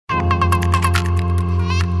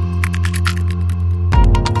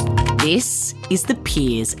This is the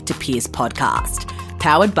Peers to Peers podcast,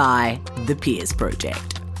 powered by the Peers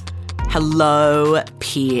Project. Hello,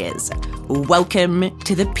 peers. Welcome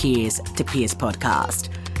to the Peers to Peers podcast.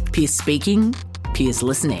 Peers speaking, peers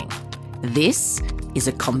listening. This is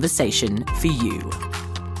a conversation for you.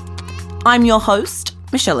 I'm your host,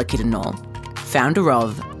 Michelle Kiddenall, founder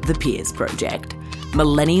of the Peers Project,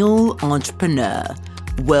 millennial entrepreneur,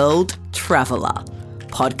 world traveller,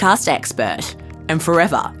 podcast expert, and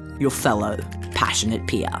forever your fellow passionate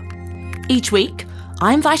peer. Each week,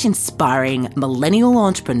 I invite inspiring millennial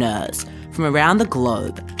entrepreneurs from around the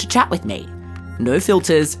globe to chat with me. No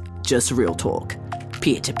filters, just real talk,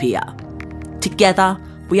 peer to peer. Together,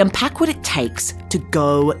 we unpack what it takes to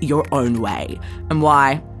go your own way and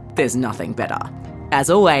why there's nothing better.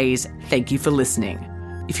 As always, thank you for listening.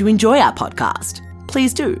 If you enjoy our podcast,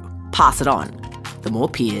 please do pass it on. The more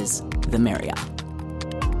peers, the merrier.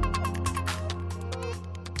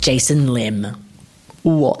 Jason Lim.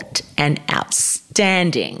 What an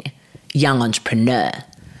outstanding young entrepreneur.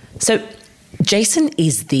 So, Jason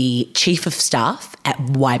is the Chief of Staff at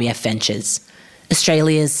YBF Ventures,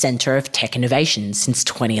 Australia's Centre of Tech Innovation since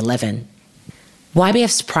 2011.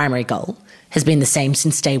 YBF's primary goal has been the same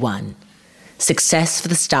since day one: success for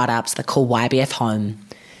the startups that call YBF home,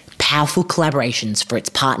 powerful collaborations for its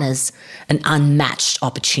partners, and unmatched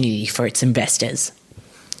opportunity for its investors.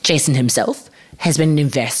 Jason himself has been an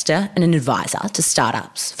investor and an advisor to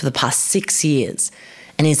startups for the past 6 years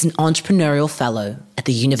and is an entrepreneurial fellow at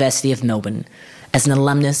the University of Melbourne as an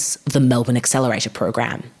alumnus of the Melbourne Accelerator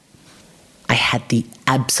program. I had the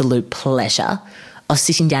absolute pleasure of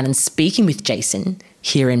sitting down and speaking with Jason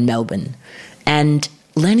here in Melbourne and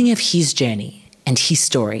learning of his journey and his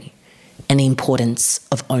story and the importance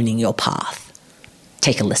of owning your path.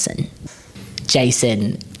 Take a listen.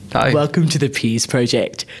 Jason, hi. Welcome to the Peers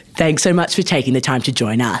Project. Thanks so much for taking the time to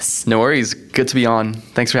join us. No worries. Good to be on.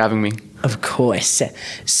 Thanks for having me. Of course.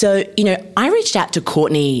 So, I reached out to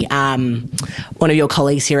Courtney, one of your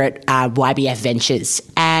colleagues here at YBF Ventures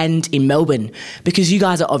and in Melbourne, because you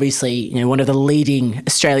guys are obviously, one of the leading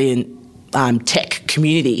Australian tech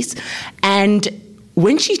communities. And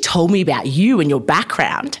when she told me about you and your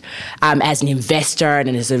background as an investor and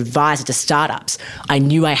as an advisor to startups, I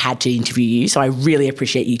knew I had to interview you. So I really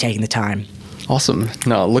appreciate you taking the time. Awesome.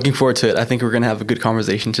 No, looking forward to it. I think we're going to have a good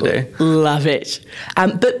conversation today. Love it.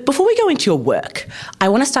 But before we go into your work, I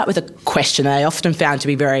want to start with a question that I often found to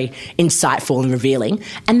be very insightful and revealing.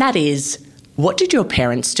 And that is, what did your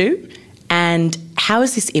parents do? And how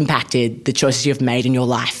has this impacted the choices you've made in your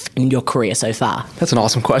life and your career so far? That's an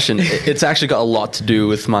awesome question. It's actually got a lot to do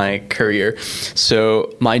with my career.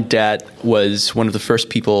 So my dad was one of the first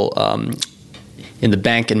people in the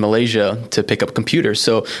bank in Malaysia to pick up computers.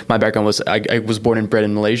 So my background was, I was born and bred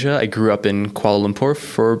in Malaysia. I grew up in Kuala Lumpur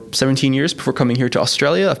for 17 years before coming here to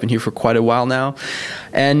Australia. I've been here for quite a while now.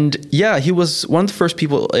 And yeah, he was one of the first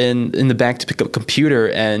people in the bank to pick up a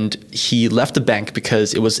computer, and he left the bank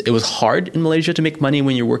because it was hard in Malaysia to make money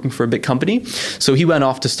when you're working for a big company. So he went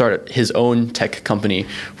off to start his own tech company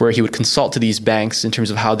where he would consult to these banks in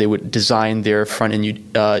terms of how they would design their front-end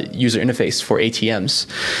user interface for ATMs.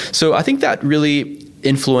 So I think that really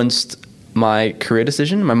influenced my career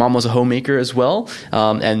decision. My mom was a homemaker as well,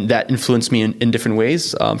 and that influenced me in different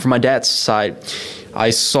ways. From my dad's side, I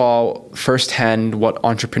saw firsthand what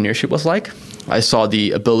entrepreneurship was like. I saw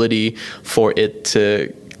the ability for it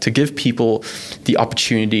to give people the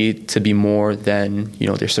opportunity to be more than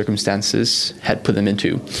their circumstances had put them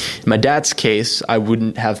into. In my dad's case, I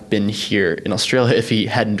wouldn't have been here in Australia if he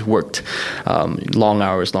hadn't worked long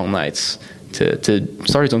hours, long nights to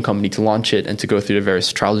start his own company, to launch it, and to go through the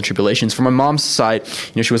various trials and tribulations. From my mom's side,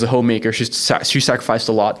 she was a homemaker. She sacrificed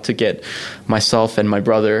a lot to get myself and my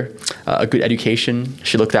brother a good education.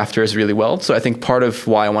 She looked after us really well. So I think part of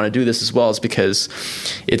why I want to do this as well is because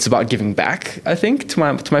it's about giving back, I think, to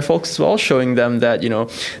my folks as well, showing them that,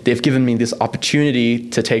 they've given me this opportunity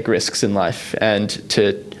to take risks in life and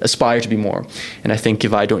to aspire to be more. And I think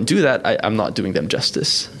if I don't do that, I'm not doing them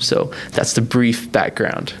justice. So that's the brief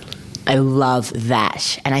background. I love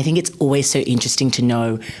that. And I think it's always so interesting to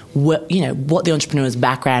know what the entrepreneur's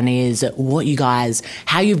background is,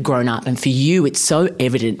 how you've grown up. And for you, it's so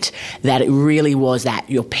evident that it really was that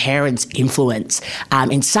your parents' influence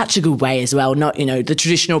in such a good way as well. Not, the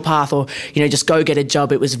traditional path or, just go get a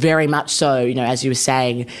job. It was very much so, as you were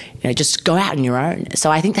saying, just go out on your own. So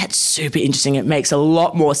I think that's super interesting. It makes a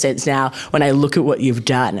lot more sense now when I look at what you've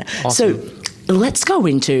done. Awesome. So let's go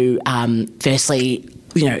into, firstly,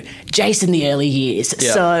 Jason, the early years.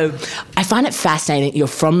 Yeah. So I find it fascinating. You're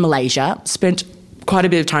from Malaysia, spent quite a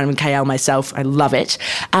bit of time in KL myself. I love it.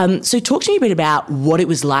 So talk to me a bit about what it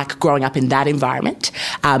was like growing up in that environment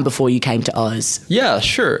before you came to Oz. Yeah,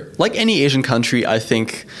 sure. Like any Asian country, I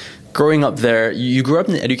think growing up there, you grew up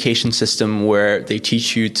in an education system where they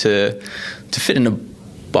teach you to fit in a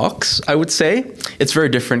box, I would say. It's very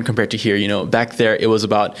different compared to here. You know, back there, it was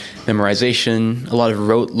about memorization, a lot of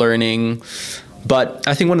rote learning. But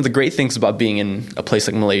I think one of the great things about being in a place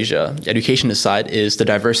like Malaysia, education aside, is the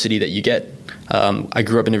diversity that you get. I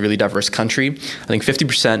grew up in a really diverse country. I think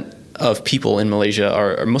 50% of people in Malaysia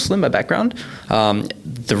are Muslim by background.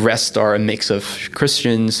 The rest are a mix of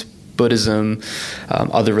Christians, Buddhism,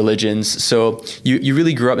 other religions. So you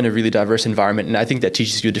really grew up in a really diverse environment, and I think that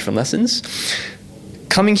teaches you different lessons.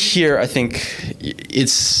 Coming here, I think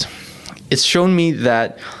it's shown me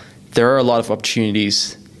that there are a lot of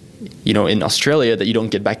opportunities, you know, in Australia that you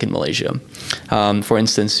don't get back in Malaysia. For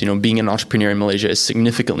instance, you know, being an entrepreneur in Malaysia is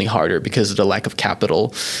significantly harder because of the lack of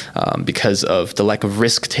capital, because of the lack of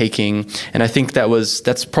risk taking, and I think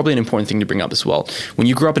that's probably an important thing to bring up as well. When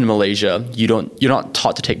you grow up in Malaysia, you're not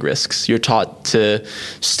taught to take risks. You're taught to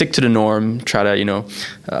stick to the norm, try to, you know,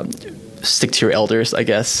 stick to your elders, I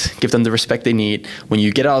guess, give them the respect they need. When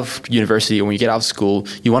you get out of university or when you get out of school,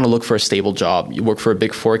 you want to look for a stable job. You work for a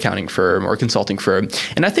big four accounting firm or a consulting firm.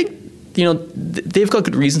 And I think, you know, they've got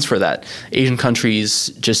good reasons for that. Asian countries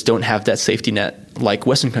just don't have that safety net like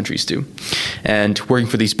Western countries do. And working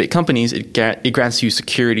for these big companies, it grants you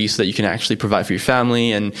security so that you can actually provide for your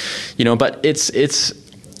family. And, you know, but it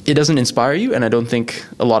doesn't inspire you. And I don't think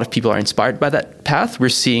a lot of people are inspired by that path. We're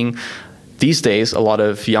seeing these days, a lot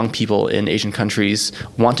of young people in Asian countries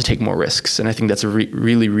want to take more risks, and I think that's a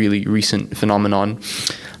really, really recent phenomenon.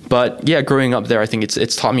 But yeah, growing up there, I think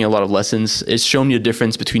it's taught me a lot of lessons. It's shown me the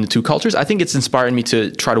difference between the two cultures. I think it's inspired me to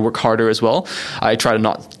try to work harder as well. I try to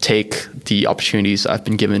not take the opportunities I've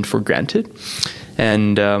been given for granted.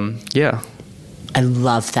 And yeah. I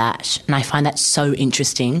love that. And I find that so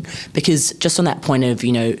interesting because just on that point of,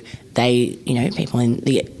 you know,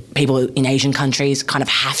 people in Asian countries kind of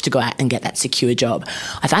have to go out and get that secure job.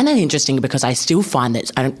 I find that interesting because I still find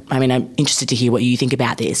that, I'm interested to hear what you think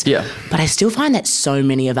about this. Yeah. But I still find that so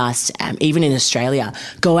many of us, even in Australia,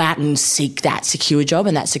 go out and seek that secure job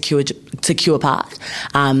and that secure path.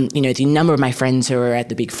 You know, the number of my friends who are at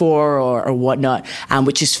the Big Four or whatnot,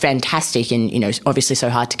 which is fantastic and, you know, obviously so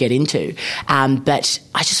hard to get into. But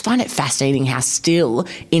I just find it fascinating how still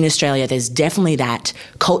in Australia there's definitely that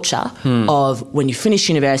culture of when you finish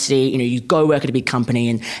university, you know, you go work at a big company,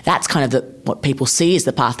 and that's kind of what people see as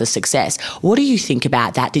the path to success. What do you think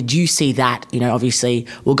about that? Did you see that, you know, obviously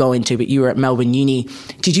we'll go into, but you were at Melbourne Uni.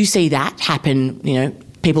 Did you see that happen, you know,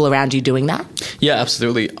 people around you doing that? Yeah,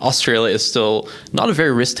 absolutely. Australia is still not a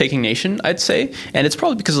very risk-taking nation, I'd say, and it's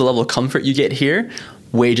probably because of the level of comfort you get here.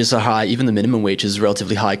 Wages are high. Even the minimum wage is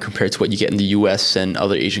relatively high compared to what you get in the US and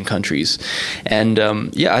other Asian countries. And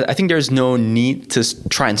I think there's no need to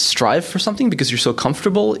try and strive for something because you're so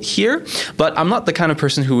comfortable here. But I'm not the kind of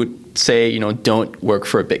person who would say, you know, don't work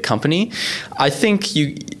for a big company. I think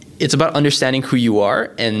it's about understanding who you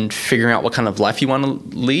are and figuring out what kind of life you want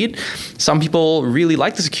to lead. Some people really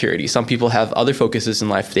like the security. Some people have other focuses in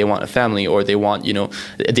life. They want a family, or they want, you know,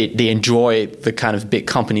 they enjoy the kind of big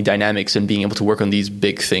company dynamics and being able to work on these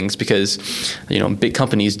big things because, you know, big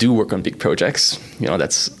companies do work on big projects. You know,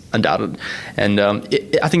 that's undoubted. And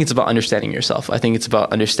I think it's about understanding yourself. I think it's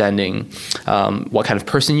about understanding what kind of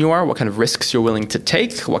person you are, what kind of risks you're willing to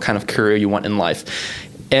take, what kind of career you want in life.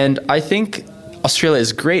 And I think Australia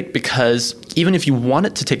is great because even if you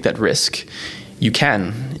wanted to take that risk, you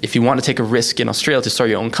can. If you want to take a risk in Australia to start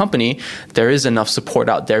your own company, there is enough support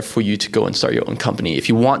out there for you to go and start your own company. If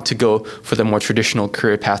you want to go for the more traditional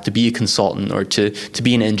career path to be a consultant or to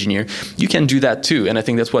be an engineer, you can do that too. And I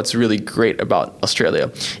think that's what's really great about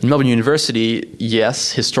Australia. In Melbourne University,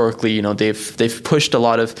 yes, historically, you know, they've pushed a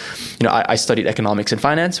lot of, you know, I studied economics and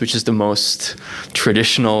finance, which is the most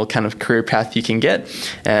traditional kind of career path you can get.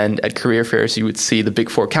 And at career fairs, you would see the Big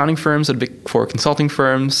Four accounting firms or the Big Four consulting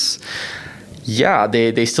firms. Yeah,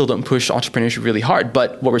 they still don't push entrepreneurship really hard.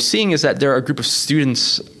 But what we're seeing is that there are a group of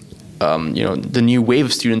students, you know, the new wave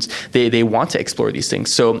of students, they want to explore these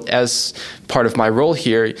things. So as part of my role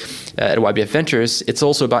here at YBF Ventures, it's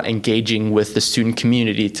also about engaging with the student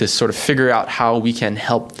community to sort of figure out how we can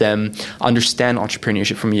help them understand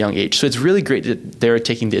entrepreneurship from a young age. So it's really great that they're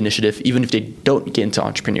taking the initiative, even if they don't get into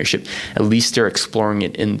entrepreneurship. At least they're exploring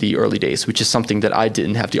it in the early days, which is something that I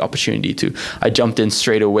didn't have the opportunity to. I jumped in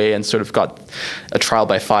straight away and sort of got a trial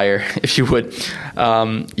by fire, if you would.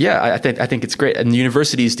 I think it's great. And the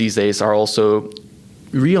universities these days are also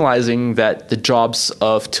realizing that the jobs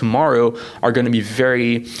of tomorrow are going to be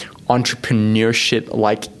very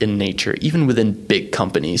entrepreneurship-like in nature, even within big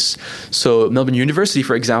companies. So Melbourne University,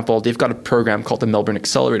 for example, they've got a program called the Melbourne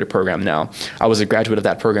Accelerator Program now. I was a graduate of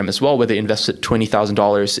that program as well, where they invested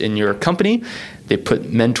 $20,000 in your company. They put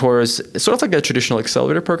mentors, it's sort of like a traditional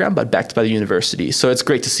accelerator program, but backed by the university. So it's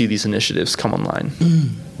great to see these initiatives come online.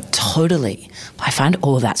 Totally. I find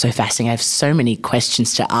all of that so fascinating. I have so many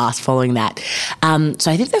questions to ask following that.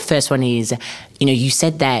 So I think the first one is, you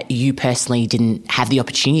said that you personally didn't have the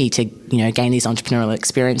opportunity to, gain these entrepreneurial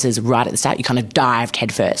experiences right at the start. You kind of dived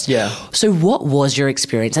headfirst. Yeah. So what was your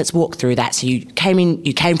experience? Let's walk through that. So you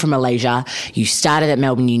came from Malaysia, you started at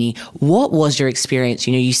Melbourne Uni. What was your experience?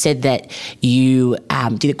 You said that you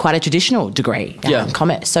did quite a traditional degree,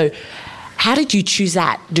 commerce. So how did you choose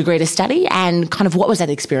that degree to study, and kind of what was that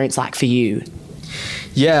experience like for you?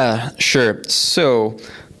 Yeah, sure. So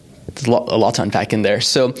there's a lot to unpack in there.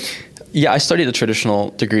 So yeah, I studied a traditional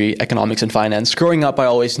degree, economics and finance. Growing up, I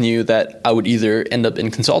always knew that I would either end up in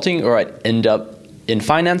consulting, or I'd end up in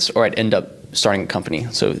finance, or I'd end up starting a company.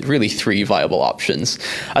 So really 3 viable options.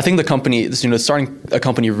 I think starting a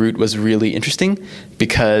company route was really interesting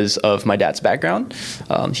because of my dad's background.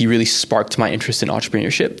 He really sparked my interest in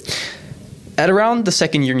entrepreneurship. At around the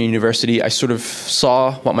second year in university, I sort of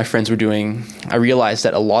saw what my friends were doing. I realized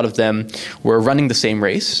that a lot of them were running the same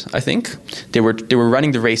race, I think. They were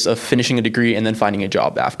running the race of finishing a degree and then finding a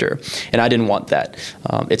job after. And I didn't want that.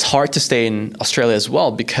 It's hard to stay in Australia as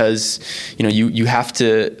well because, you have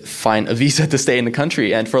to find a visa to stay in the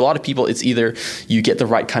country. And for a lot of people, it's either you get the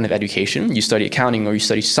right kind of education, you study accounting, or you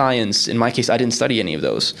study science. In my case, I didn't study any of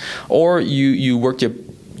those. Or you worked your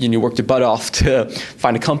butt off to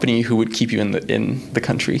find a company who would keep you in the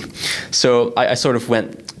country. So I sort of went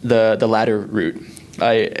the latter route.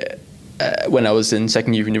 When I was in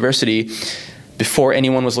second year of university, before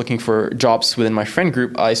anyone was looking for jobs within my friend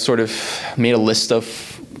group, I sort of made a list of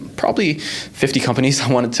probably 50 companies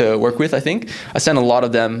I wanted to work with, I think. I sent a lot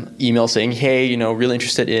of them emails saying, hey, really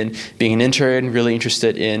interested in being an intern, really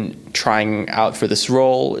interested in trying out for this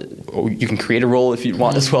role, or you can create a role if you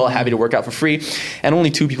want as well, happy to work out for free. And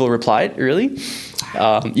only 2 people replied, really.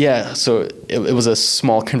 So it was a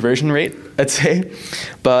small conversion rate, I'd say.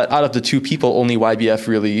 But out of the 2 people, only YBF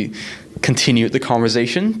really continued the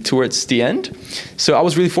conversation towards the end. So I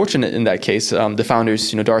was really fortunate in that case. The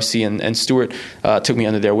founders, Darcy and Stuart, took me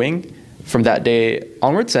under their wing from that day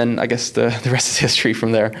onwards, and I guess the rest is history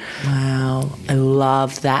from there. Wow, I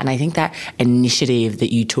love that. And I think that initiative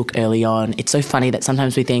that you took early on, it's so funny that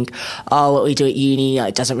sometimes we think, what we do at uni,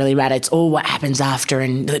 it doesn't really matter. It's all what happens after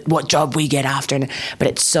and what job we get after. But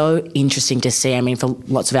it's so interesting to see. I mean, for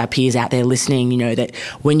lots of our peers out there listening, that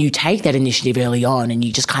when you take that initiative early on and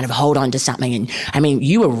you just kind of hold on to something, and I mean,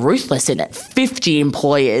 you were ruthless in it. 50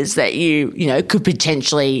 employers that you could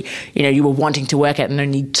potentially, you were wanting to work at, and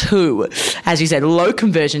only 2. As you said, low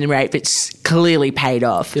conversion rate, but clearly paid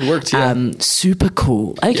off. It worked, yeah. Super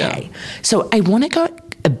cool. Okay. Yeah. So I want to go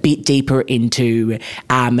a bit deeper into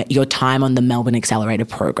your time on the Melbourne Accelerator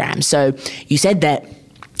program. So you said that,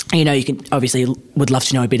 you can obviously would love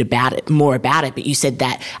to know a bit more about it, but you said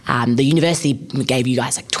that the university gave you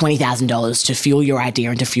guys like $20,000 to fuel your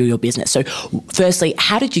idea and to fuel your business. So firstly,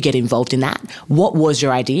 how did you get involved in that? What was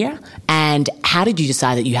your idea? And how did you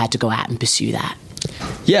decide that you had to go out and pursue that?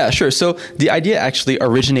 Yeah, sure. So the idea actually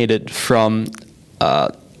originated from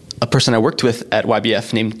a person I worked with at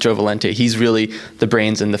YBF named Joe Valente. He's really the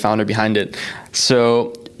brains and the founder behind it.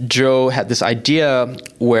 So Joe had this idea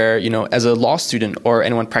where, as a law student or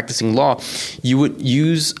anyone practicing law, you would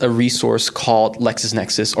use a resource called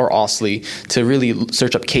LexisNexis or OSLI to really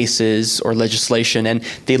search up cases or legislation, and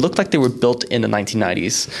they looked like they were built in the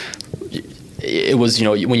 1990s. It was,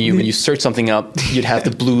 when you search something up, you'd have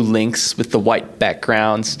the blue links with the white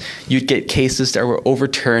backgrounds. You'd get cases that were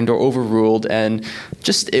overturned or overruled, and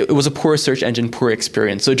it was a poor search engine, poor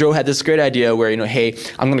experience. So Joe had this great idea where, hey,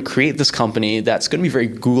 I'm going to create this company that's going to be very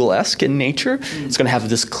Google-esque in nature. It's going to have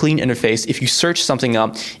this clean interface. If you search something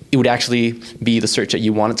up, it would actually be the search that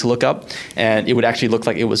you wanted to look up, and it would actually look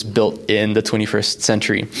like it was built in the 21st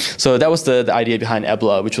century. So that was the idea behind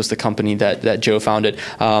Ebla, which was the company that Joe founded.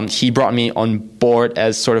 He brought me on board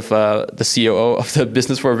as sort of the COO of the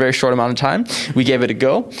business for a very short amount of time. We gave it a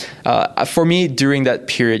go. For me, during that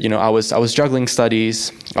period, I was juggling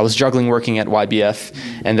studies, I was juggling working at YBF,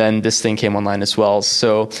 and then this thing came online as well.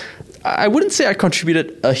 So I wouldn't say I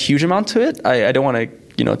contributed a huge amount to it. I don't want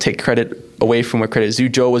to take credit away from where Credit Zoo.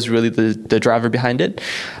 Joe was really the driver behind it.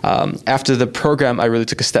 After the program, I really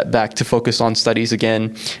took a step back to focus on studies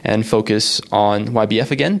again and focus on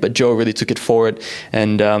YBF again. But Joe really took it forward.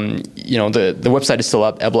 And, the website is still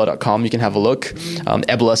up, ebla.com. You can have a look.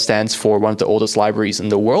 EBLA stands for one of the oldest libraries in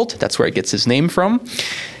the world. That's where it gets its name from.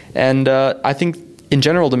 And I think in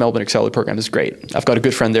general, the Melbourne Accelerator program is great. I've got a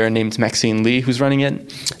good friend there named Maxine Lee who's running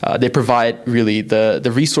it. They provide really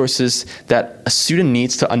the resources that a student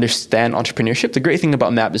needs to understand entrepreneurship. The great thing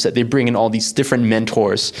about MAP is that they bring in all these different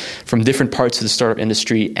mentors from different parts of the startup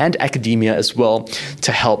industry and academia as well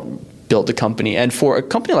to help build the company. And for a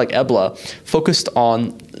company like EBLA, focused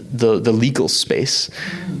on the legal space,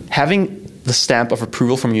 having the stamp of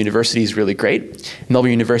approval from university is really great. Melbourne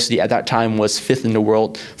University at that time was 5th in the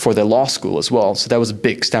world for their law school as well. So that was a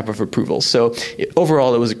big stamp of approval. So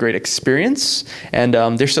overall, it was a great experience. And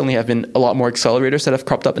there certainly have been a lot more accelerators that have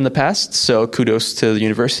cropped up in the past. So kudos to the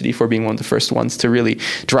university for being one of the first ones to really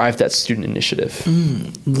drive that student initiative.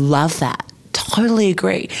 Love that. Totally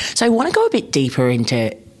agree. So I want to go a bit deeper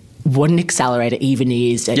into what an accelerator even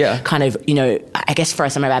is. And kind of, I guess for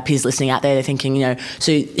some of our peers listening out there, they're thinking,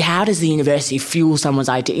 so how does the university fuel someone's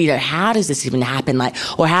idea? How does this even happen?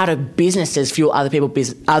 Or how do businesses fuel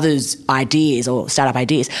others' ideas or startup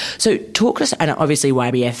ideas? So talk to us, and obviously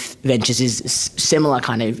YBF Ventures is similar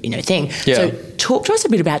kind of, thing. Yeah. So talk to us a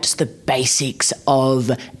bit about just the basics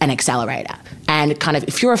of an accelerator. And kind of,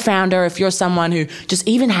 if you're a founder, if you're someone who just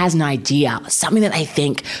even has an idea, something that they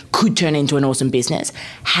think could turn into an awesome business,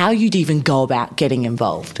 how you'd even go about getting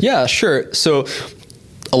involved. Yeah, sure. So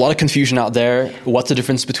a lot of confusion out there. What's the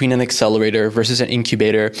difference between an accelerator versus an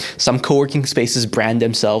incubator? Some co-working spaces brand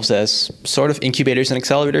themselves as sort of incubators and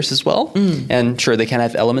accelerators as well. And sure, they can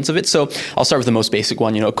have elements of it. So I'll start with the most basic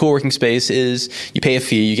one. A co-working space is you pay a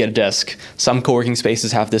fee, you get a desk. Some co-working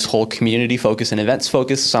spaces have this whole community focus and events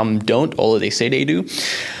focus. Some don't, although they say they do.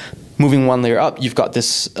 Moving one layer up, you've got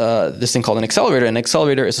this thing called an accelerator. An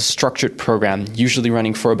accelerator is a structured program, usually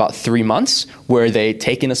running for about 3 months, where they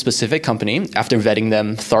take in a specific company after vetting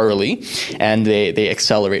them thoroughly, and they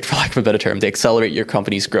accelerate, for lack of a better term. They accelerate your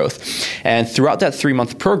company's growth. And throughout that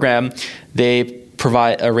 3-month program, they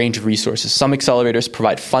provide a range of resources. Some accelerators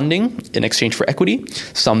provide funding in exchange for equity.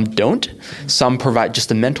 Some don't. Some provide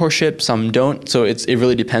just a mentorship. Some don't. So it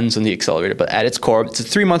really depends on the accelerator. But at its core, it's a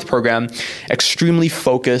 3-month program, extremely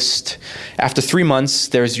focused. After 3 months,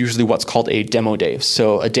 there's usually what's called a demo day.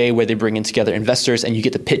 So a day where they bring in together investors and you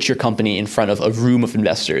get to pitch your company in front of a room of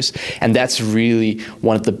investors. And that's really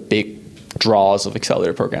one of the big draws of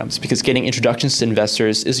accelerator programs, because getting introductions to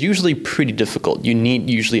investors is usually pretty difficult. You need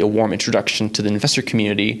usually a warm introduction to the investor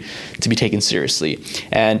community to be taken seriously.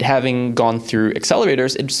 And having gone through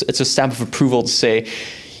accelerators, it's a stamp of approval to say,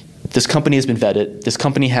 this company has been vetted, this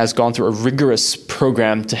company has gone through a rigorous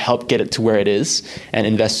program to help get it to where it is, and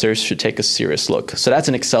investors should take a serious look. So that's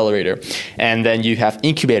an accelerator. And then you have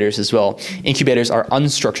incubators as well. Incubators are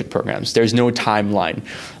unstructured programs. There's no timeline.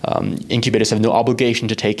 Incubators have no obligation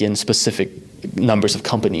to take in specific numbers of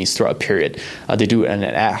companies throughout a period. They do it on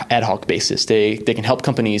an ad hoc basis. They can help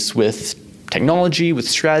companies with technology, with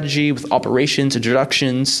strategy, with operations,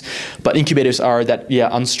 introductions. But incubators are that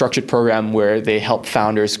unstructured program where they help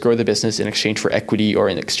founders grow the business in exchange for equity or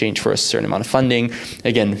in exchange for a certain amount of funding.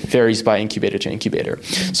 Again, varies by incubator to incubator.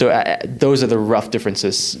 So those are the rough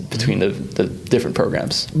differences between the different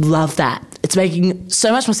programs. Love that. It's making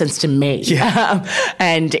so much more sense to me. Yeah.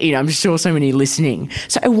 And, I'm sure so many listening.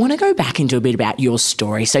 So I want to go back into a bit about your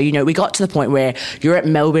story. So, we got to the point where you're at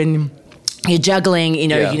Melbourne, you're juggling,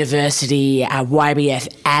 university,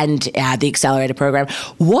 YBF, and the accelerator program.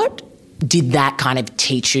 What did that kind of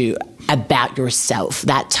teach you about yourself,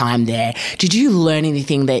 that time there? Did you learn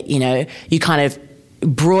anything that, you kind of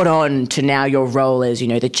brought on to now your role as,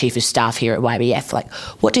 the chief of staff here at YBF? Like,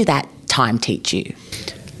 what did that time teach you?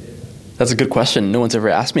 That's a good question. No one's ever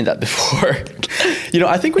asked me that before.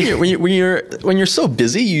 I think when you're so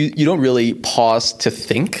busy, you don't really pause to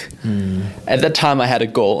think. At that time, I had a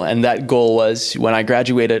goal, and that goal was when I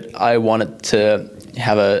graduated, I wanted to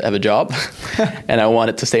have a job, and I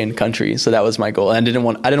wanted to stay in the country. So that was my goal. And I didn't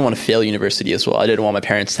want to fail university as well. I didn't want my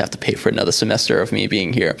parents to have to pay for another semester of me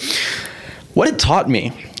being here. What it taught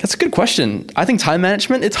me? That's a good question. I think time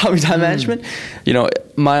management. It taught me time management.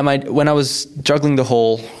 When I was juggling the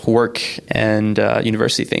whole work and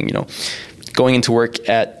university thing, going into work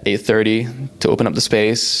at 8:30 to open up the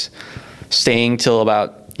space, staying till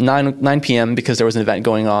about 9 p.m. because there was an event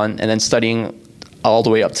going on, and then studying all the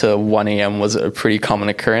way up to 1 a.m. was a pretty common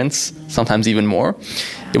occurrence, sometimes even more.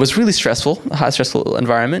 It was really stressful, a high stressful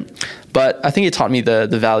environment, but I think it taught me the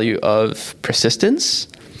value of persistence.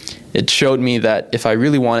 It showed me that if I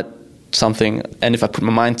really wanted something, and if I put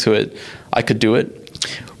my mind to it, I could do it.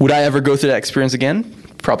 Would I ever go through that experience again?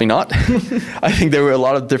 Probably not. I think there were a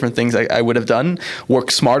lot of different things I would have done.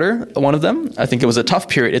 Work smarter, one of them. I think it was a tough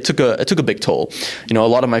period. It took a big toll. A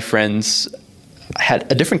lot of my friends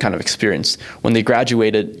had a different kind of experience. When they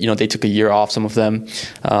graduated, they took a year off, some of them.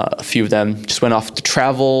 A few of them just went off to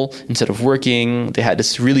travel instead of working. They had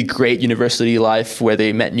this really great university life where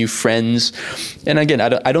they met new friends. And again,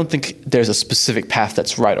 I don't think there's a specific path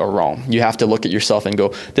that's right or wrong. You have to look at yourself and go,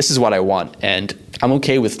 this is what I want. And I'm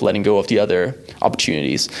okay with letting go of the other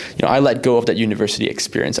opportunities. I let go of that university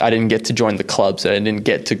experience. I didn't get to join the clubs. I didn't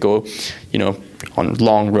get to go, on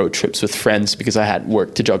long road trips with friends because I had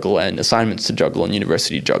work to juggle and assignments to juggle and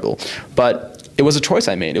university to juggle. But it was a choice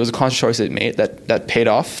I made. It was a conscious choice I made that paid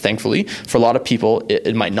off, thankfully. For a lot of people,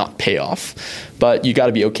 it might not pay off. But you got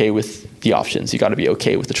to be okay with the options. You got to be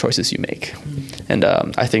okay with the choices you make. And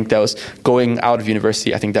I think that was going out of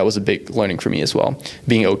university. I think that was a big learning for me as well,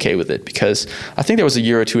 being okay with it. Because I think there was a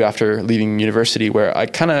year or two after leaving university where I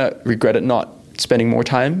kind of regretted not spending more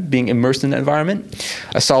time being immersed in the environment.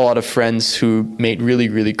 I saw a lot of friends who made really,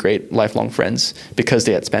 really great lifelong friends because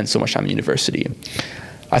they had spent so much time in university.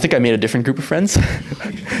 I think I made a different group of friends.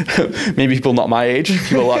 Maybe people not my age,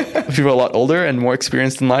 people a lot older and more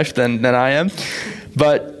experienced in life than I am.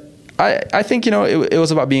 But I think, it was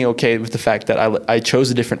about being okay with the fact that I chose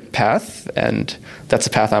a different path, and that's the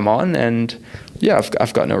path I'm on. And yeah,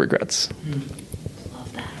 I've got no regrets.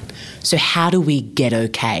 Love that. So how do we get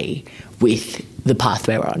okay with the path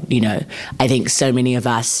we're on? I think so many of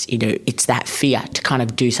us, it's that fear to kind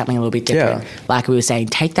of do something a little bit different. Yeah. Like we were saying,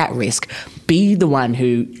 take that risk. Be the one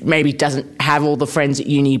who maybe doesn't have all the friends at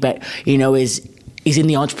uni, but, is in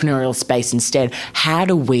the entrepreneurial space instead. How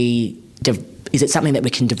do we, is it something that we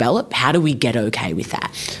can develop? How do we get okay with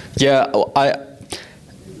that? Yeah,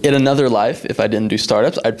 in another life, if I didn't do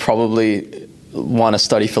startups, I'd probably want to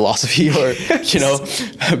study philosophy or,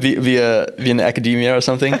 be in academia or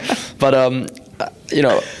something. But,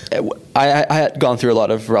 I had gone through a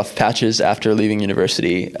lot of rough patches after leaving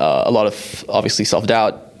university, a lot of obviously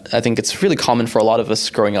self-doubt. I think it's really common for a lot of us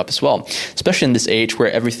growing up as well, especially in this age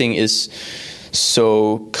where everything is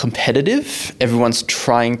so competitive. Everyone's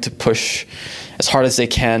trying to push as hard as they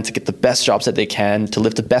can to get the best jobs that they can, to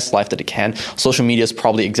live the best life that they can. Social media has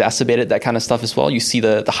probably exacerbated that kind of stuff as well. You see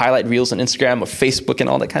the highlight reels on Instagram or Facebook and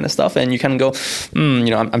all that kind of stuff, and you kind of go,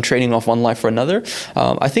 I'm trading off one life for another.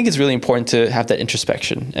 I think it's really important to have that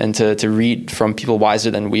introspection and to read from people wiser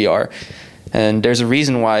than we are. And there's a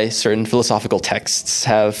reason why certain philosophical texts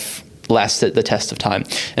have lasted the test of time.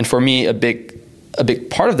 And for me, a big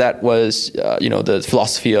part of that was, the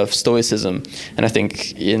philosophy of Stoicism. And I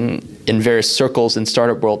think in various circles in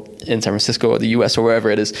startup world in San Francisco or the US or wherever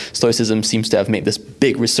it is, Stoicism seems to have made this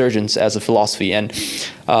big resurgence as a philosophy. And,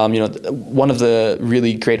 one of the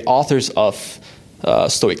really great authors of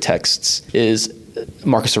Stoic texts is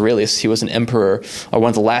Marcus Aurelius. He was an emperor, or one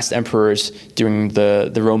of the last emperors during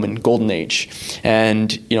the Roman Golden Age.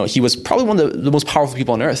 And, he was probably one of the most powerful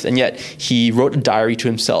people on earth. And yet he wrote a diary to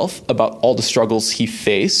himself about all the struggles he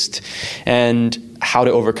faced and how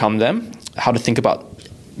to overcome them, how to think about,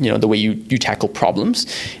 the way you tackle problems.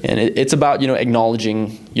 And it's about,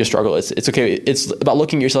 acknowledging your struggle. It's okay. It's about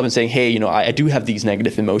looking at yourself and saying, hey, I do have these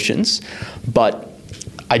negative emotions, but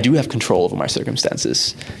I do have control over my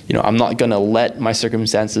circumstances. I'm not going to let my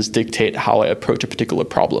circumstances dictate how I approach a particular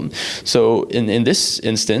problem. So in this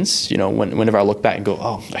instance, whenever I look back and go,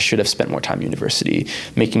 oh, I should have spent more time in university,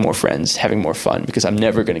 making more friends, having more fun, because I'm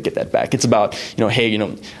never going to get that back. It's about,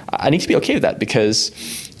 hey, I need to be okay with that because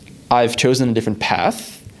I've chosen a different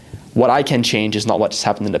path. What I can change is not what's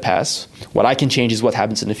happened in the past. What I can change is what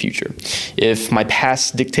happens in the future. If my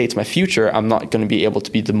past dictates my future, I'm not going to be able to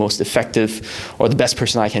be the most effective or the best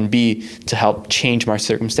person I can be to help change my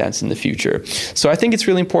circumstance in the future. So I think it's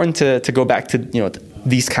really important to go back to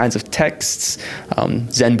these kinds of texts.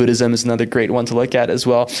 Zen Buddhism is another great one to look at as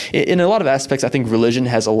well. In a lot of aspects, I think religion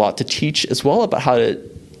has a lot to teach as well about how to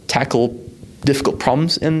tackle difficult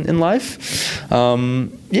problems in life.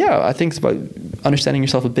 I think it's about understanding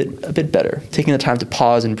yourself a bit better, taking the time to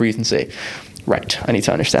pause and breathe and say, right, I need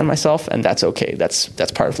to understand myself, and that's okay. That's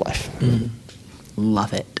part of life.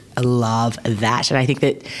 Love it. I love that. And I think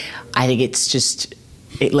it's just,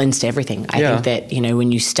 it lends to everything. I think that,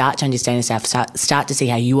 when you start to understand yourself, start to see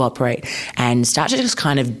how you operate and start to just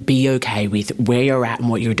kind of be okay with where you're at and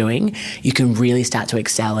what you're doing, you can really start to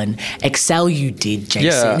excel. And excel you did,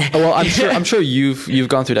 Jason. Yeah. Well, I'm sure you've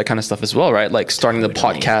gone through that kind of stuff as well, right? Like starting the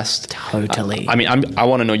podcast. Totally. I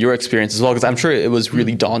want to know your experience as well, because I'm sure it was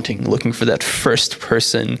really daunting looking for that first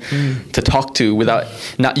person to talk to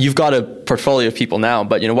you've got to portfolio of people now,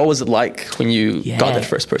 but what was it like when you got that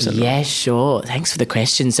first person? Yeah, sure. Thanks for the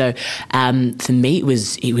question. So for me,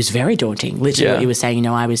 it was very daunting. Literally what you were saying,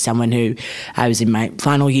 I was someone who, I was in my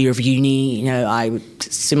final year of uni,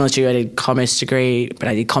 similar to you, I did commerce degree, but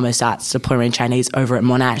I did commerce arts, diploma in Chinese over at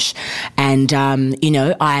Monash. And,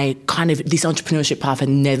 I kind of, this entrepreneurship path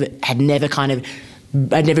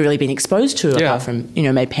I'd never really been exposed to apart from,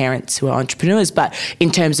 my parents who are entrepreneurs. But in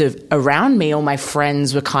terms of around me, all my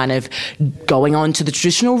friends were kind of going on to the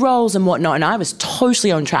traditional roles and whatnot. And I was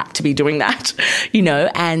totally on track to be doing that,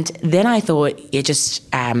 And then I thought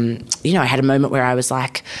I had a moment where I was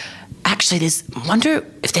like, actually, wonder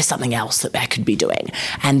if there's something else that I could be doing.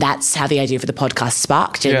 And that's how the idea for the podcast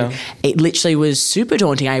sparked. And it literally was super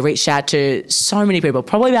daunting. I reached out to so many people,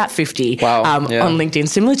 probably about 50 on LinkedIn,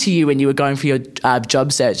 similar to you when you were going for your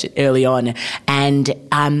job search early on. And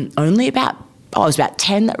only about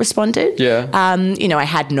 10 that responded. I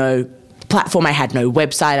had no platform, I had no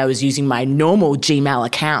website, I was using my normal Gmail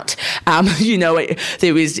account.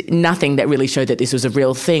 There was nothing that really showed that this was a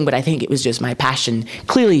real thing, but I think it was just my passion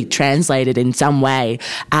clearly translated in some way.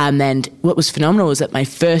 And what was phenomenal was that my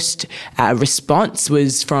first response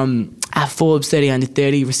was from a Forbes 30 Under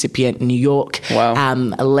 30 recipient in New York,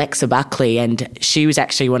 Alexa Buckley, and she was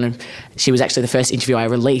actually the first interview I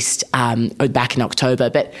released back in October.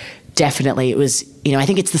 But definitely it was, I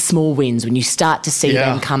think it's the small wins. When you start to see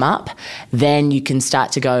them come up, then you can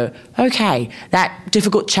start to go, okay, that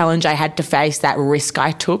difficult challenge I had to face, that risk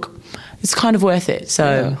I took, it's kind of worth it.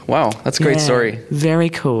 So, wow, that's a great story. Very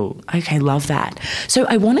cool. Okay, love that. So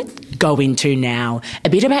I want to go into now a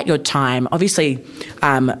bit about your time. Obviously,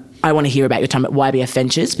 I want to hear about your time at YBF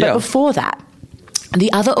Ventures, but before that, the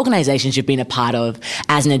other organisations you've been a part of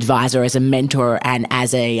as an advisor, as a mentor, and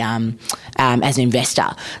as an investor.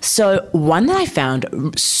 So one that I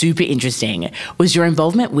found super interesting was your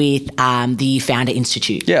involvement with the Founder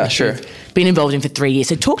Institute. Yeah, sure. Been involved in for 3 years.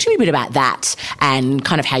 So talk to me a bit about that and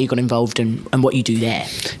kind of how you got involved and what you do there.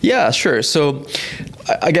 Yeah, sure. So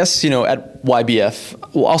I guess, at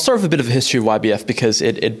YBF, I'll start with a bit of a history of YBF because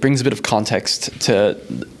it brings a bit of context to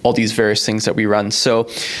all these various things that we run. So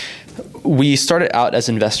we started out as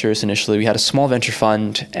investors initially. We had a small venture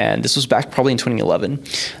fund, and this was back probably in 2011.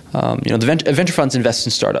 Venture funds invest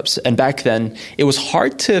in startups, and back then it was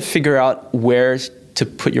hard to figure out where to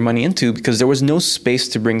put your money into because there was no space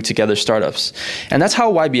to bring together startups, and that's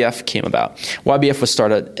how YBF came about. YBF was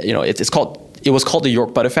started. It was called the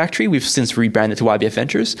York Butter Factory. We've since rebranded to YBF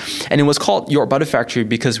Ventures. And it was called York Butter Factory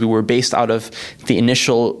because we were based out of the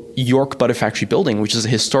initial York Butter Factory building, which is a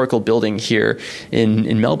historical building here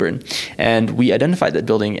in Melbourne. And we identified that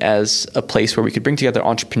building as a place where we could bring together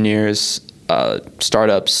entrepreneurs,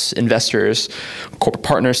 startups, investors, corporate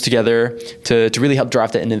partners together to really help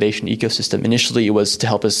drive that innovation ecosystem. Initially, it was to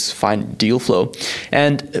help us find deal flow.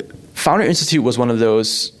 And Founder Institute was one of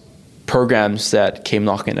those programs that came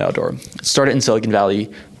knocking at our door. It started in Silicon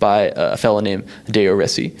Valley by a fellow named Deo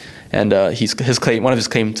Resi. And one of his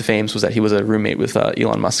claim to fame was that he was a roommate with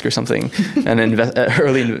Elon Musk or something, and an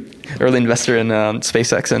early investor in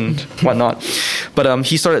SpaceX and whatnot. But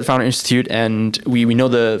he started the Founder Institute, and we know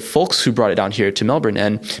the folks who brought it down here to Melbourne.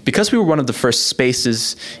 And because we were one of the first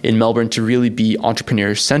spaces in Melbourne to really be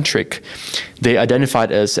entrepreneur-centric, they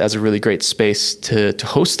identified us as a really great space to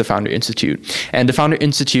host the Founder Institute. And the Founder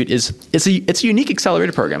Institute it's a unique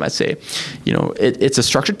accelerator program, I'd say. It's a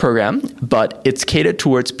structured program, but it's catered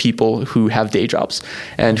towards people who have day jobs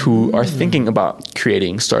and who are thinking about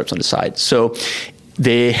creating startups on the side. So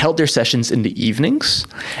they held their sessions in the evenings,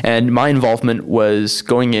 and my involvement was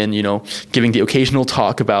going in, giving the occasional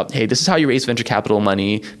talk about, hey, this is how you raise venture capital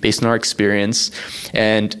money based on our experience,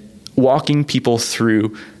 and walking people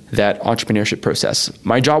through that entrepreneurship process.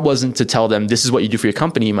 My job wasn't to tell them this is what you do for your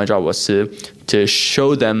company. My job was to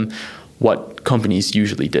show them what companies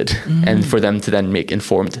usually did, and for them to then make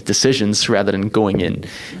informed decisions rather than going in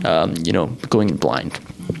blind.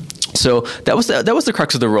 So that was the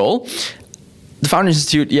crux of the role. The Founder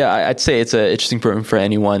Institute, I'd say it's an interesting program for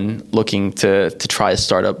anyone looking to try a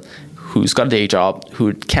startup who's got a day job,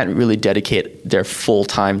 who can't really dedicate their full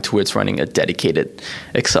time towards running a dedicated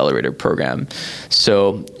accelerator program.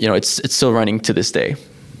 So it's still running to this day.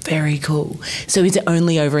 Very cool. So is it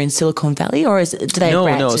only over in Silicon Valley, or do they have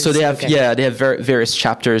branches? No. So they have various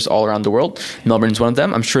chapters all around the world. Melbourne's one of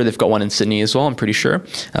them. I'm sure they've got one in Sydney as well. I'm pretty sure.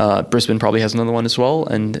 Brisbane probably has another one as well,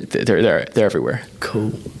 and they're everywhere.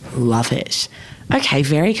 Cool. Love it. Okay,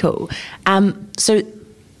 very cool. So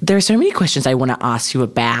there are so many questions I want to ask you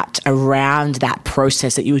about around that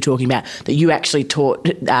process that you were talking about, that you actually taught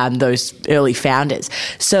those early founders.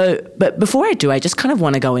 So, but before I do, I just kind of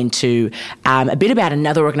want to go into a bit about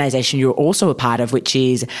another organization you're also a part of, which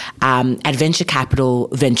is Adventure Capital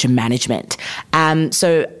Venture Management.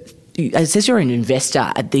 So it says you're an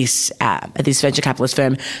investor at this venture capitalist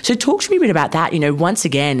firm. So talk to me a bit about that. Once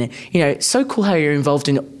again, so cool how you're involved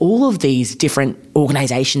in all of these different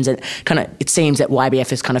organizations, and kind of it seems that YBF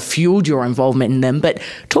has kind of fueled your involvement in them. But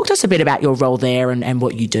talk to us a bit about your role there and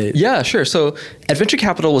what you do. Yeah, sure. So Adventure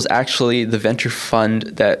Capital was actually the venture fund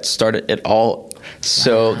that started it all.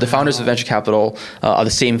 So the founders of Venture Capital are the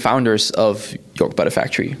same founders of York Butter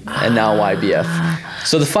Factory and now YBF.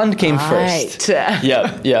 So the fund came first. Yeah.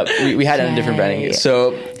 We had it in different branding.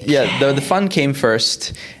 So the fund came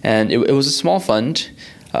first, and it was a small fund.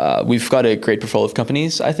 We've got a great portfolio of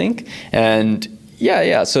companies, I think. And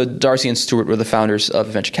so Darcy and Stuart were the founders of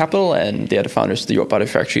Venture Capital, and they are the founders of the York Butter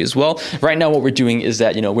Factory as well. Right now what we're doing is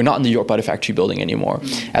that, we're not in the York Butter Factory building anymore.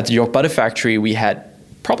 At the York Butter Factory, we had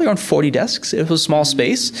probably around 40 desks. It was a small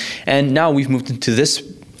space. And now we've moved into this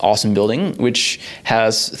awesome building, which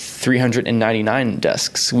has 399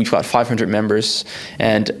 desks. We've got 500 members.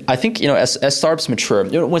 And I think, as startups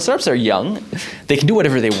mature, when startups are young, they can do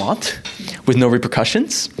whatever they want with no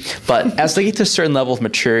repercussions. But as they get to a certain level of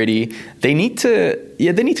maturity, they need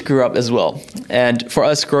to grow up as well. And for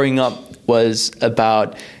us, growing up was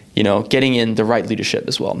about getting in the right leadership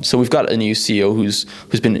as well. So we've got a new CEO who's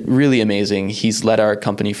been really amazing. He's led our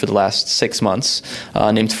company for the last 6 months,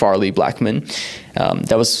 named Farley Blackman.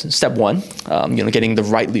 That was step one, getting the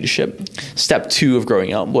right leadership. Step two of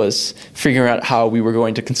growing up was figuring out how we were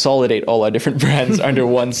going to consolidate all our different brands under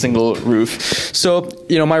one single roof. So,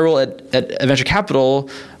 my role at Venture Capital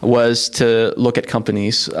was to look at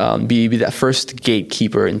companies, be that first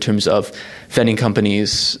gatekeeper in terms of vetting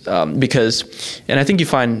companies, and I think you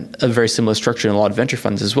find a very similar structure in a lot of venture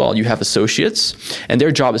funds as well. You have associates, and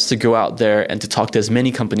their job is to go out there and to talk to as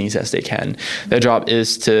many companies as they can. Their job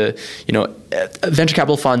is to, venture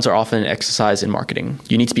capital funds are often an exercise in marketing.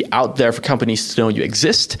 You need to be out there for companies to know you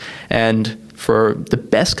exist, and for the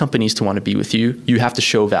best companies to want to be with you, you have to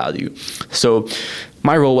show value. So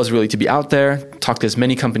my role was really to be out there, talk to as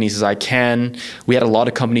many companies as I can. We had a lot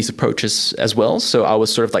of companies approach us as well. So I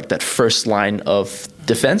was sort of like that first line of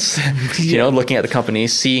defense, looking at the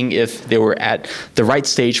companies, seeing if they were at the right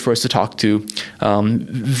stage for us to talk to.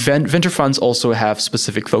 Venture funds also have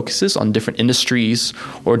specific focuses on different industries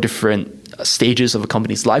or different stages of a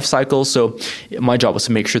company's life cycle. So my job was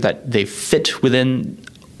to make sure that they fit within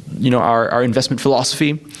our investment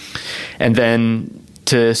philosophy, and then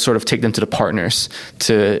to sort of take them to the partners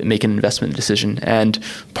to make an investment decision. And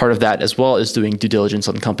part of that as well is doing due diligence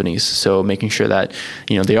on companies. So making sure that,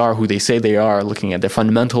 they are who they say they are, looking at their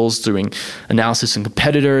fundamentals, doing analysis on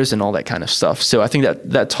competitors and all that kind of stuff. So I think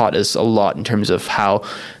that taught us a lot in terms of how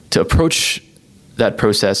to approach that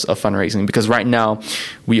process of fundraising, because right now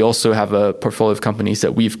we also have a portfolio of companies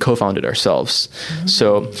that we've co-founded ourselves. Mm-hmm.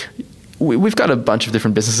 So we've got a bunch of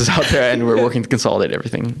different businesses out there, and we're working to consolidate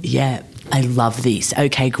everything. Yeah, I love this.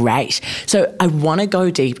 Okay, great. So I want to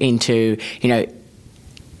go deep into,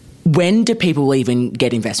 when do people even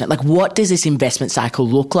get investment? Like, what does this investment cycle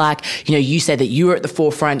look like? You said that you were at the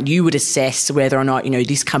forefront. You would assess whether or not,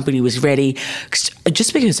 this company was ready.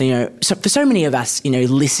 Just because, for so many of us,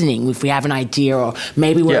 listening, if we have an idea, or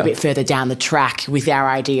maybe we're a bit further down the track with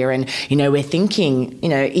our idea, and, we're thinking,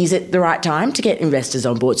 is it the right time to get investors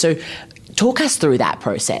on board? So talk us through that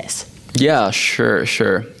process. Yeah, sure.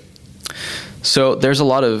 So there's a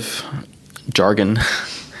lot of jargon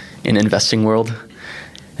in investing world.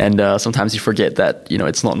 And sometimes you forget that,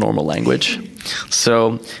 it's not normal language.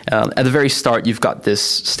 So at the very start, you've got this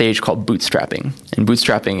stage called bootstrapping. And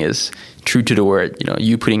bootstrapping is true to the word,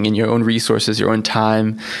 you putting in your own resources, your own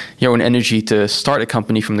time, your own energy to start a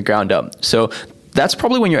company from the ground up. So that's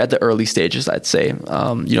probably when you're at the early stages, I'd say.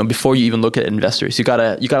 Before you even look at investors, you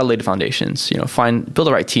gotta lay the foundations. Build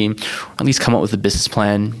the right team, or at least come up with a business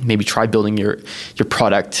plan. Maybe try building your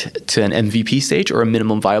product to an MVP stage or a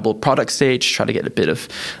minimum viable product stage. Try to get a bit of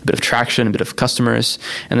traction, a bit of customers,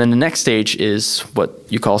 and then the next stage is what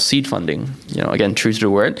you call seed funding. Again, true to the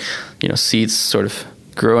word. Seeds sort of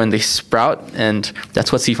grow and they sprout, and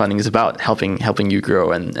that's what seed funding is about: helping you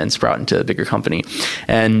grow and sprout into a bigger company.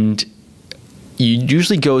 And you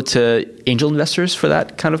usually go to angel investors for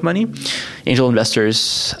that kind of money. Angel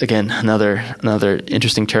investors, again, another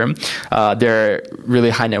interesting term. They're really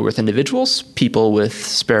high net worth individuals, people with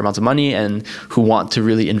spare amounts of money and who want to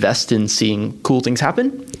really invest in seeing cool things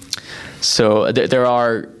happen. So there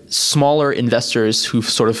are smaller investors who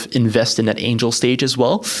sort of invest in that angel stage as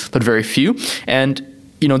well, but very few. And,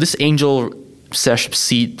 this angel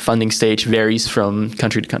seed funding stage varies from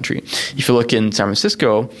country to country. If you look in San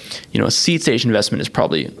Francisco, a seed stage investment is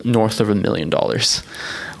probably north of $1 million.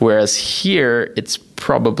 Whereas here, it's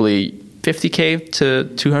probably $50K to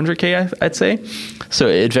 $200K, I'd say. So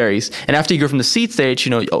it varies. And after you go from the seed stage,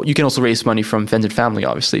 you can also raise money from friends and family,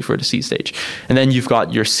 obviously, for the seed stage. And then you've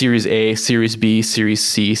got your Series A, Series B, Series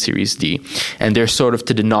C, Series D. And they're sort of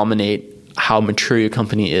to denominate how mature your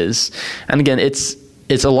company is. And again, it's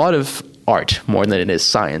a lot of art more than it is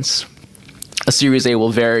science. A Series A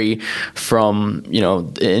will vary from,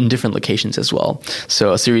 in different locations as well.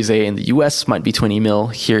 So a Series A in the US might be 20 mil.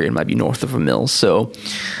 Here it might be north of $1 million. So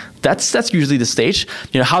that's usually the stage.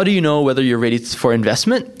 How do you know whether you're ready for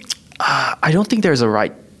investment? I don't think there's a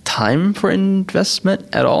right time for investment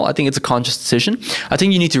at all. I think it's a conscious decision. I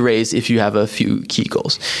think you need to raise if you have a few key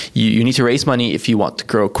goals. You need to raise money if you want to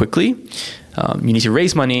grow quickly. You need to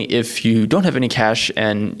raise money if you don't have any cash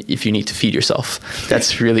and if you need to feed yourself.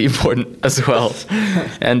 That's really important as well.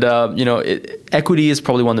 And, equity is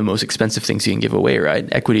probably one of the most expensive things you can give away, right?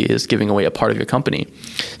 Equity is giving away a part of your company.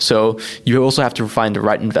 So you also have to find the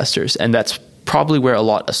right investors. And that's probably where a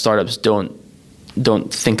lot of startups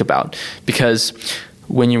don't think about. Because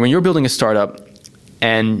when you're building a startup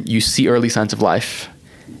and you see early signs of life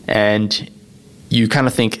and you kind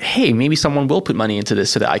of think, hey, maybe someone will put money into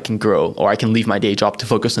this so that I can grow, or I can leave my day job to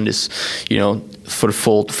focus on this, for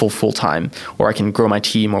full time, or I can grow my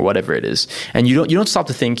team or whatever it is. And you don't stop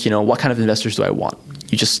to think, what kind of investors do I want?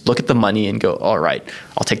 You just look at the money and go, all right,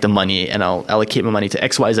 I'll take the money and I'll allocate my money to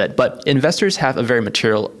X, Y, Z. But investors have a very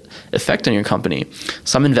material effect on your company.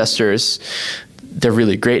 Some investors, they're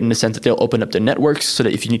really great in the sense that they'll open up their networks so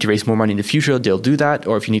that if you need to raise more money in the future, they'll do that.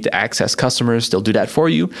 Or if you need to access customers, they'll do that for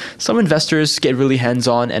you. Some investors get really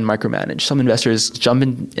hands-on and micromanage. Some investors jump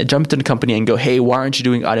into the company and go, hey, why aren't you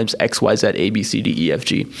doing items X, Y, Z, A, B, C, D, E, F,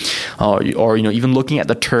 G? Or even looking at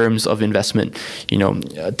the terms of investment,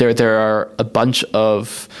 there are a bunch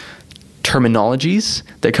of terminologies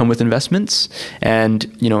that come with investments. And,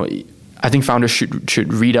 I think founders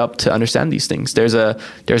should read up to understand these things. There's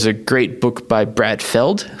a great book by Brad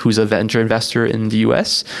Feld, who's a venture investor in the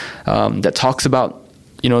US, that talks about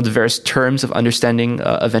the various terms of understanding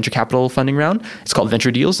a venture capital funding round. It's called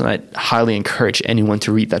Venture Deals, and I highly encourage anyone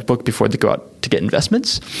to read that book before they go out to get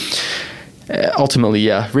investments. Ultimately,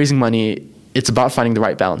 raising money, it's about finding the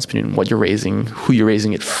right balance between what you're raising, who you're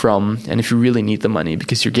raising it from, and if you really need the money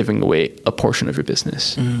because you're giving away a portion of your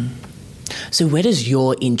business. So where does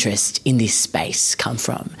your interest in this space come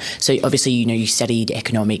from? So obviously, you studied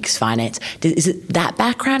economics, finance. Is it that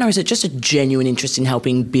background, or is it just a genuine interest in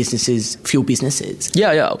helping businesses fuel businesses?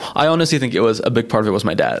 Yeah. I honestly think it was a big part of it was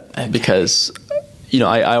my dad. Okay. Because,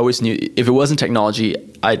 I always knew if it wasn't technology,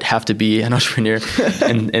 I'd have to be an entrepreneur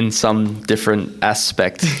in some different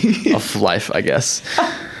aspect of life, I guess.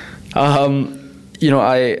 I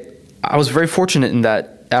was very fortunate in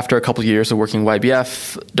that after a couple of years of working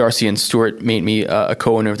YBF, Darcy and Stuart made me a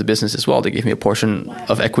co-owner of the business as well. They gave me a portion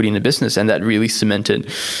of equity in the business, and that really cemented,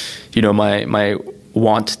 my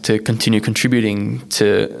want to continue contributing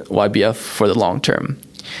to YBF for the long term.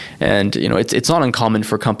 And it's not uncommon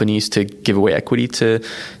for companies to give away equity to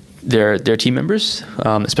their team members,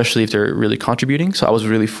 especially if they're really contributing. So I was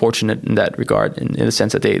really fortunate in that regard, in the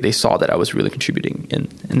sense that they saw that I was really contributing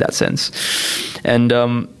in that sense. And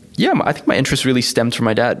I think my interest really stemmed from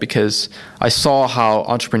my dad, because I saw how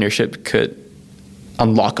entrepreneurship could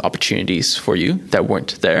unlock opportunities for you that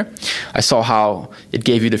weren't there. I saw how it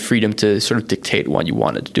gave you the freedom to sort of dictate what you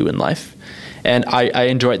wanted to do in life. And I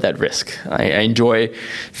enjoyed that risk. I enjoy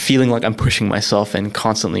feeling like I'm pushing myself and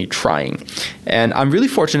constantly trying. And I'm really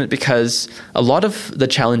fortunate because a lot of the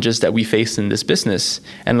challenges that we face in this business,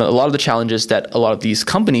 and a lot of the challenges that a lot of these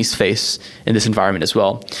companies face in this environment as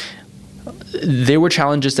well, they were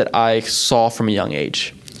challenges that I saw from a young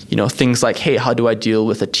age. Things like, hey, how do I deal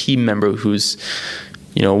with a team member who's,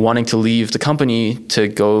 wanting to leave the company to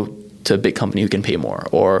go to a big company who can pay more?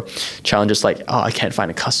 Or challenges like, oh, I can't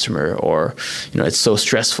find a customer, or, it's so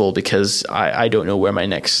stressful because I don't know where my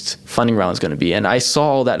next funding round is going to be. And I saw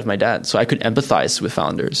all that with my dad, so I could empathize with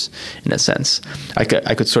founders in a sense. I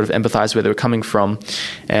could sort of empathize where they were coming from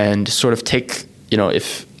and sort of take,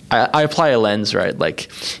 if I apply a lens, right? Like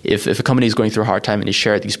if a company is going through a hard time and they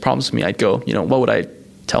share these problems with me, I'd go, what would I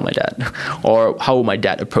tell my dad? Or how will my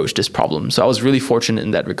dad approach this problem? So I was really fortunate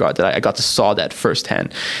in that regard that I got to saw that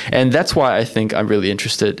firsthand. And that's why I think I'm really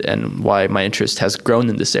interested and why my interest has grown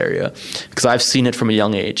in this area, because I've seen it from a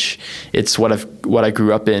young age. It's what I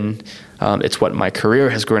grew up in. It's what my career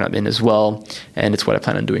has grown up in as well. And it's what I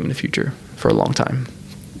plan on doing in the future for a long time.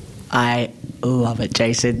 I love it,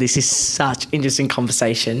 Jason. This is such interesting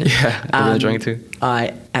conversation. Yeah, I'm really enjoying it too.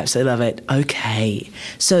 I absolutely love it. Okay,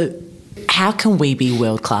 so how can we be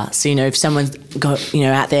world class? If someone's got,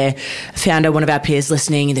 out there, found one of our peers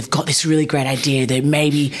listening, and they've got this really great idea, they've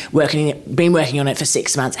maybe been working on it for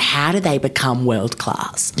 6 months. How do they become world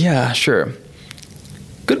class? Yeah, sure.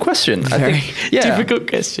 Good question. Very difficult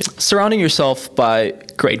question. Surrounding yourself by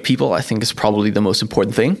great people, I think, is probably the most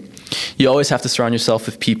important thing. You always have to surround yourself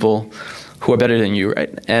with people who are better than you, right?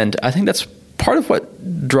 And I think that's part of what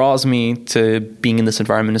draws me to being in this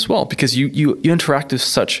environment as well, because you interact with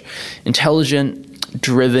such intelligent,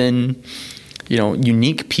 driven,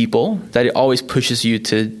 unique people that it always pushes you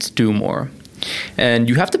to do more. And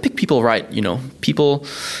you have to pick people right. People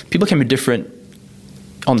can be different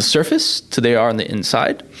on the surface to they are on the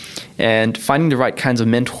inside. And finding the right kinds of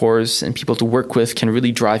mentors and people to work with can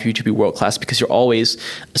really drive you to be world-class, because you're always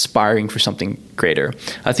aspiring for something greater.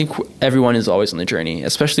 I think everyone is always on the journey,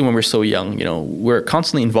 especially when we're so young. We're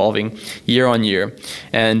constantly evolving year on year.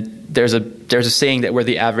 And there's a saying that we're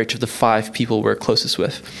the average of the 5 people we're closest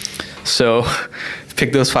with. So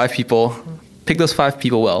pick those 5 people. Pick those 5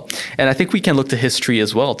 people well. And I think we can look to history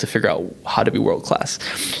as well to figure out how to be world-class.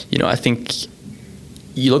 I think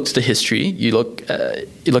you look to the history, you look at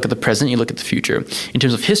the present, you look at the future. In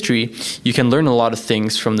terms of history, you can learn a lot of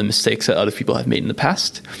things from the mistakes that other people have made in the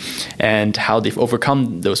past and how they've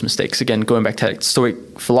overcome those mistakes. Again, going back to Stoic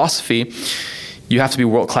philosophy, you have to be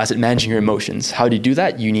world-class at managing your emotions. How do you do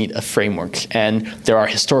that? You need a framework. And there are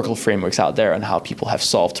historical frameworks out there on how people have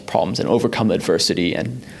solved problems and overcome adversity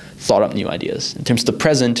and thought up new ideas. In terms of the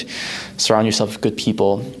present, surround yourself with good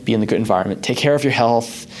people, be in the good environment, take care of your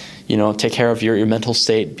health, take care of your mental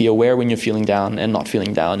state, be aware when you're feeling down and not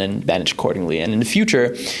feeling down, and manage accordingly. And in the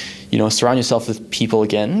future, surround yourself with people,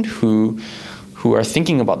 again, who are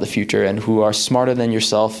thinking about the future and who are smarter than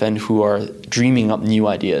yourself and who are dreaming up new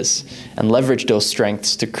ideas, and leverage those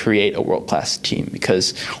strengths to create a world-class team,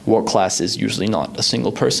 because world-class is usually not a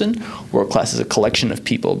single person. World-class is a collection of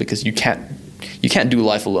people, because you can't do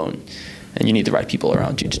life alone, and you need the right people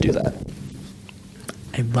around you to do that.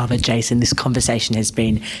 I love it, Jason. This conversation has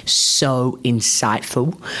been so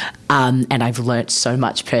insightful, and I've learnt so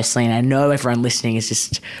much personally, and I know everyone listening is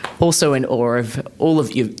just also in awe of all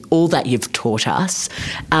that you've taught us.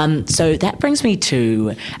 So that brings me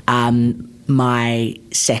to my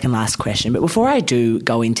second last question. But before I do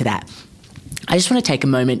go into that, I just want to take a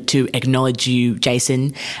moment to acknowledge you,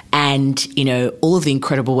 Jason, and all of the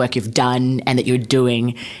incredible work you've done and that you're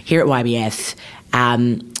doing here at YBF.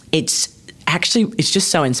 It's just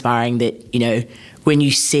so inspiring that, when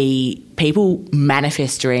you see people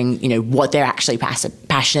manifesting, what they're actually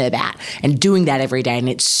passionate about and doing that every day, and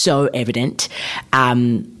it's so evident.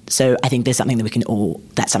 So I think that's something we can all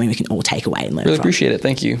take away and learn really from. Appreciate it.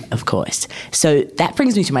 Thank you. Of course. So that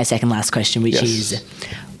brings me to my second last question, which is,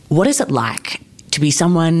 what is it like to be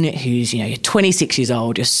someone who's, you're 26 years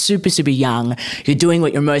old, you're super, super young, you're doing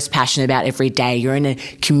what you're most passionate about every day, you're in a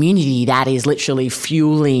community that is literally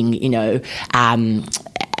fueling,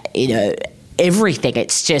 everything.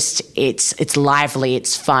 It's just, it's lively,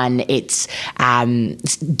 it's fun, it's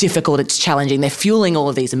difficult, it's challenging. They're fueling all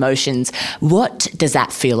of these emotions. What does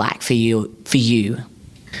that feel like for you?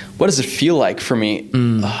 What does it feel like for me?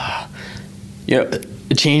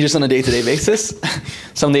 It changes on a day-to-day basis.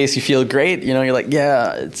 Some days you feel great, you're like,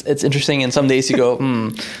 yeah, it's interesting. And some days you go,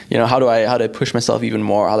 how do I push myself even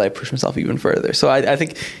more? How do I push myself even further? So I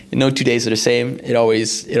think no 2 days are the same. It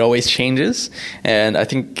always changes. And I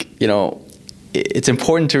think, it's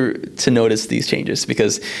important to notice these changes,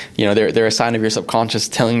 because, they're a sign of your subconscious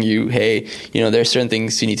telling you, hey, there's certain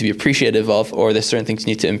things you need to be appreciative of, or there's certain things you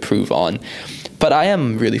need to improve on. But I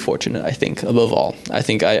am really fortunate, I think, above all. I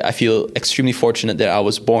think I feel extremely fortunate that I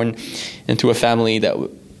was born into a family that,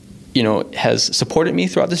 has supported me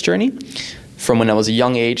throughout this journey. From when I was a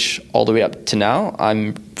young age all the way up to now,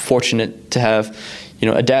 I'm fortunate to have,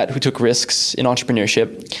 a dad who took risks in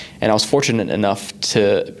entrepreneurship. And I was fortunate enough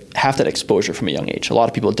to have that exposure from a young age. A lot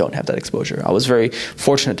of people don't have that exposure. I was very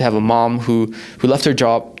fortunate to have a mom who left her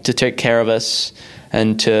job to take care of us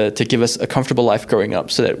and to give us a comfortable life growing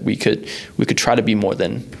up, so that we could try to be more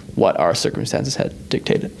than what our circumstances had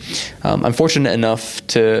dictated. I'm fortunate enough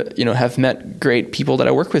to have met great people that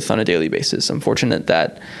I work with on a daily basis. I'm fortunate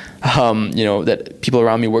that that people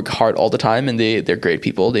around me work hard all the time, and they're great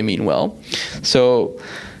people. They mean well. So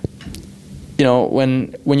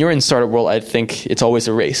when you're in startup world, I think it's always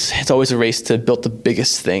a race. It's always a race to build the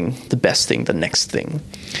biggest thing, the best thing, the next thing.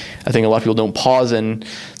 I think a lot of people don't pause and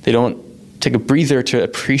they don't take a breather to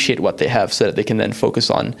appreciate what they have, so that they can then focus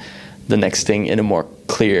on the next thing in a more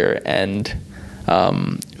clear and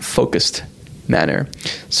focused manner.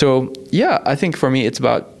 So yeah, I think for me it's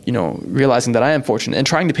about realizing that I am fortunate and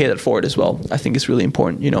trying to pay that forward as well. I think it's really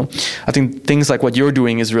important. I think things like what you're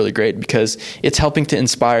doing is really great, because it's helping to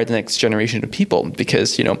inspire the next generation of people.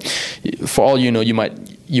 Because for all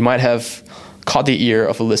you might have caught the ear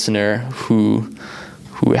of a listener who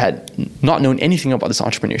had not known anything about this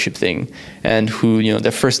entrepreneurship thing, and who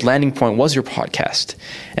their first landing point was your podcast,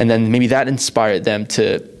 and then maybe that inspired them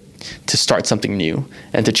to start something new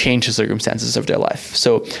and to change the circumstances of their life.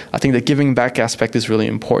 So I think the giving back aspect is really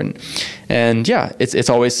important. And yeah, it's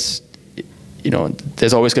always,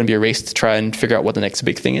 there's always going to be a race to try and figure out what the next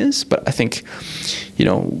big thing is. But I think,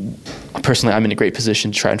 personally, I'm in a great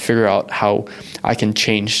position to try and figure out how I can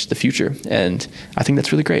change the future. And I think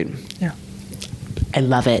that's really great. Yeah. I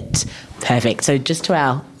love it. Perfect. So just to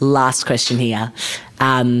our last question here,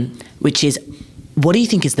 which is, what do you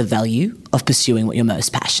think is the value of pursuing what you're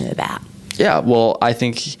most passionate about? Yeah, well, I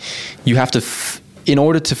think you have to, in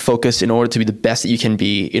order to focus, in order to be the best that you can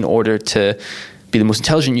be, in order to be the most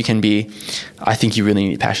intelligent you can be, I think you really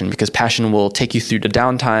need passion, because passion will take you through the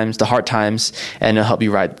down times, the hard times, and it'll help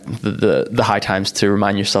you ride the high times to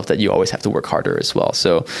remind yourself that you always have to work harder as well.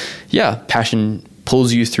 So yeah, passion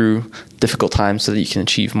pulls you through difficult times so that you can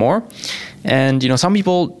achieve more. And some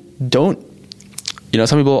people don't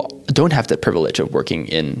have that privilege of working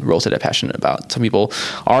in roles that they're passionate about. Some people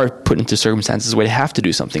are put into circumstances where they have to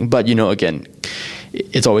do something. But, again,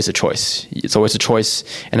 it's always a choice. It's always a choice.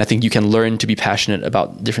 And I think you can learn to be passionate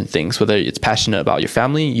about different things, whether it's passionate about your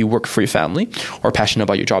family, you work for your family, or passionate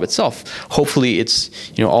about your job itself. Hopefully it's,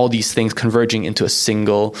 all these things converging into a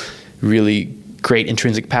single, really great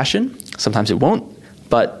intrinsic passion. Sometimes it won't,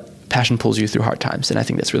 but passion pulls you through hard times, and I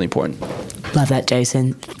think that's really important. Love that,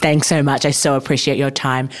 Jason. Thanks so much. I so appreciate your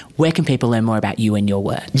time. Where can people learn more about you and your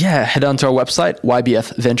work? Yeah, head on to our website,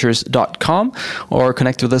 ybfventures.com, or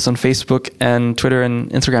connect with us on Facebook and Twitter and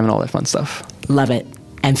Instagram and all that fun stuff. Love it.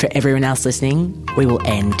 And for everyone else listening, we will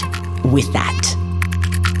end with that.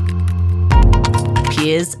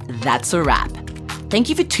 Peers, that's a wrap. Thank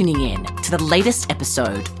you for tuning in to the latest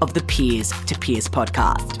episode of the Peers to Peers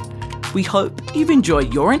podcast. We hope you've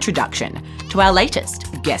enjoyed your introduction to our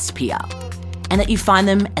latest guest peer, and that you find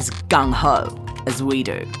them as gung-ho as we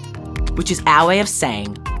do, which is our way of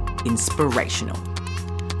saying inspirational.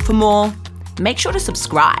 For more, make sure to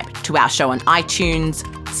subscribe to our show on iTunes,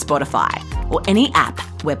 Spotify, or any app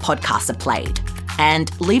where podcasts are played,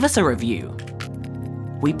 and leave us a review.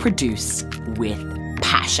 We produce with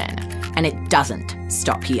passion, and it doesn't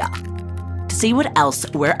stop here. To see what else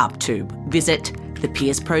we're up to, visit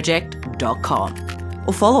thepeersproject.com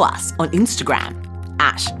or follow us on Instagram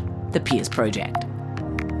 @thepeersproject.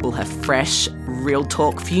 We'll have fresh, real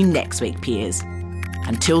talk for you next week, peers.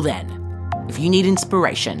 Until then, if you need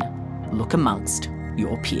inspiration, look amongst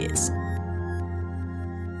your peers.